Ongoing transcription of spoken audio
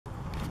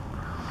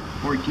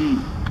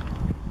2014.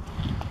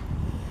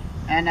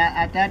 And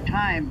at that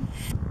time,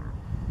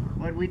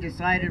 what we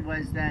decided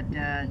was that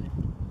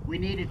we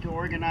needed to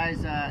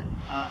organize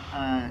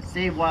a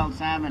Save Wild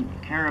Salmon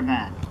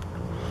caravan,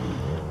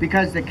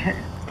 because the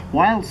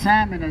wild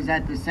salmon is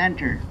at the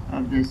center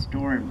of this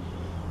storm.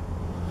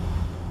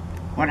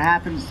 What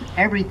happens,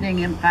 everything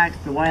impacts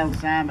the wild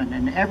salmon,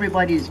 and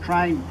everybody's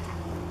trying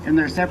in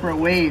their separate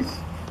ways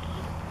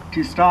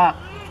to stop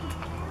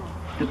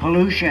the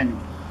pollution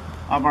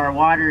of our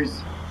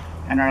waters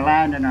and our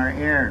land and our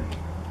air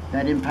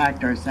that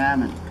impact our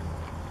salmon.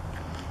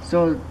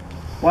 So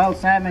wild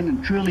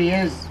salmon truly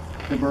is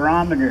the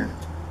barometer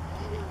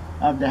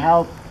of the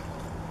health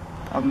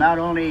of not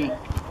only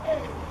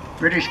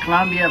British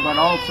Columbia, but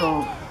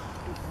also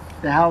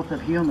the health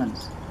of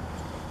humans.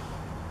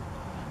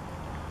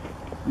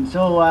 And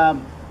so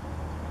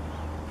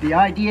the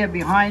idea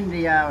behind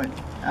the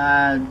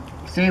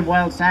Save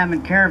Wild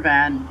Salmon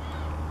Caravan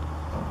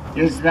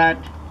is that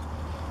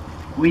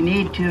we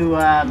need to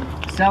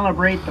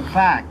celebrate the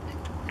fact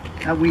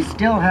that we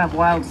still have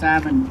wild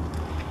salmon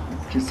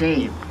to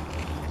save.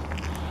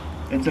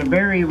 It's a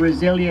very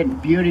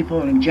resilient,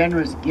 beautiful, and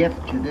generous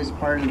gift to this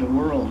part of the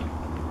world.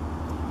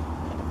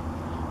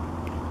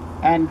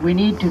 And we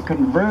need to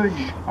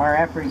converge our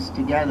efforts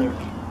together.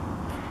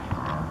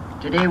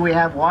 Today we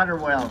have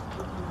Waterwell,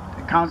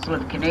 the Council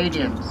of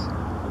Canadians.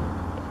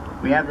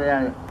 We have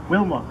the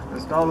Wilmot, the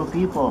Stalo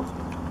people.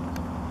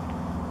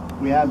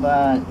 We have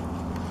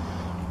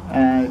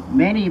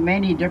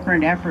many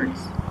different efforts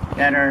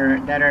that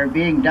are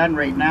being done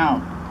right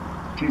now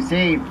to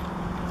save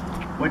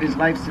what is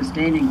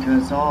life-sustaining to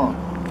us all.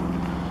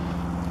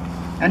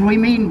 And we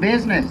mean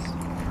business.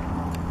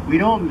 We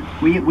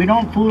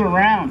don't fool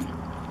around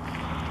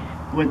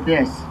with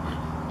this.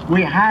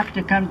 We have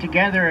to come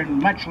together in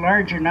much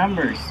larger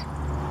numbers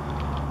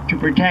to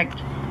protect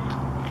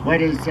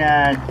what is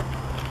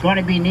going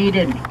to be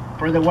needed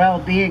for the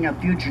well-being of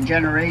future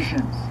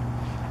generations.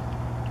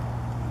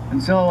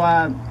 And so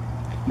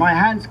my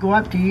hands go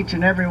up to each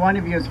and every one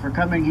of you for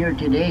coming here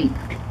today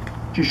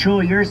to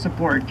show your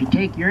support, to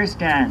take your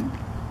stand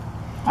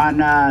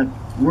on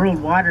World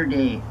Water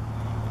Day,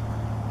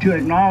 to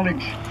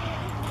acknowledge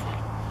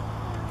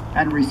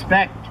and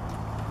respect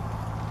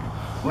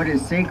what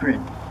is sacred.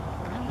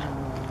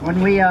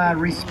 When we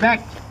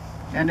respect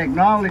and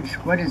acknowledge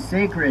what is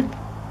sacred,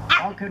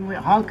 how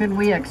can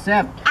we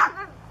accept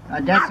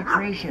a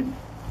desecration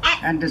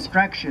and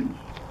destruction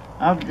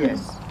of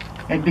this?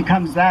 It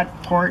becomes that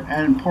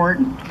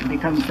important. It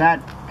becomes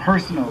that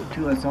personal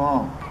to us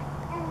all.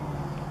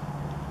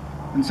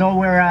 And so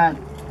we're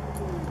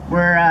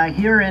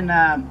here in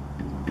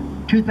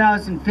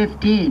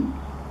 2015,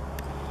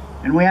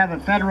 and we have a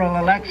federal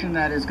election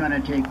that is going to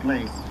take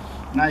place.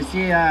 And I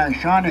see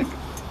Shauna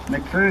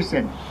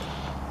McPherson.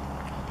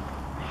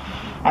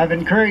 I've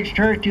encouraged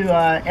her to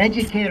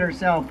educate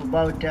herself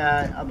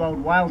about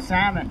wild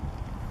salmon,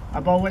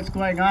 about what's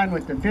going on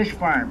with the fish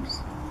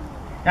farms,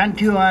 and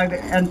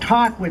to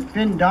talk with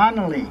Finn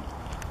Donnelly,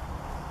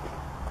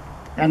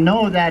 and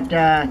know that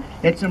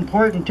it's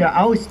important to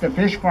oust the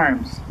fish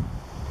farms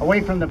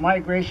away from the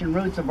migration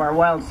routes of our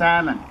wild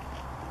salmon.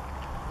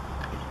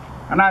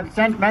 And I've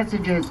sent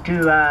messages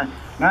to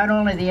not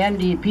only the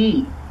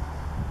NDP,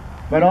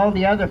 but all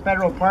the other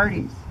federal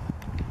parties,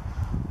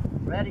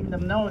 letting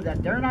them know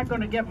that they're not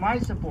going to get my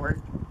support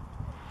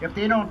if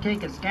they don't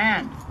take a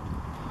stand.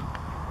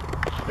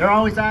 They're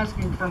always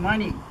asking for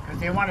money because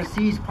they want to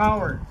seize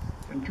power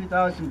in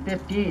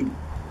 2015.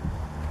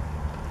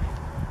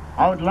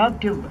 I would love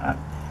to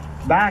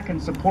back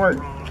and support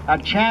a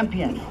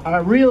champion,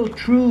 a real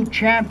true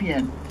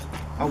champion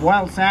of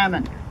wild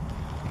salmon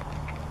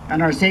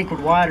and our sacred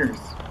waters.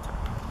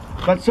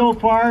 But so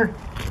far,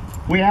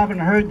 we haven't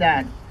heard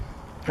that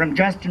from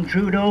Justin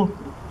Trudeau,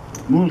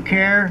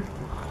 Mulcair,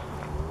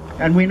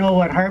 and we know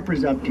what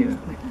Harper's up to.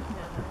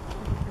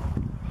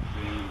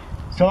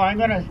 So I'm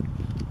going to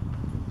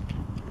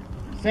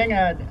sing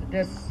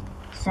this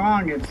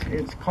song.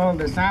 It's called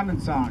the Salmon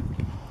Song,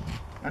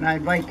 and I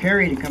invite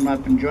Carrie to come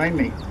up and join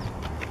me.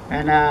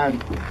 And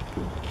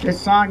this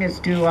song is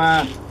to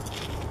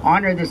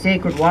honor the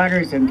sacred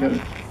waters and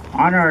to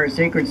honor our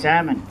sacred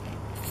salmon.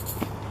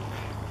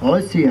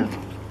 Osia.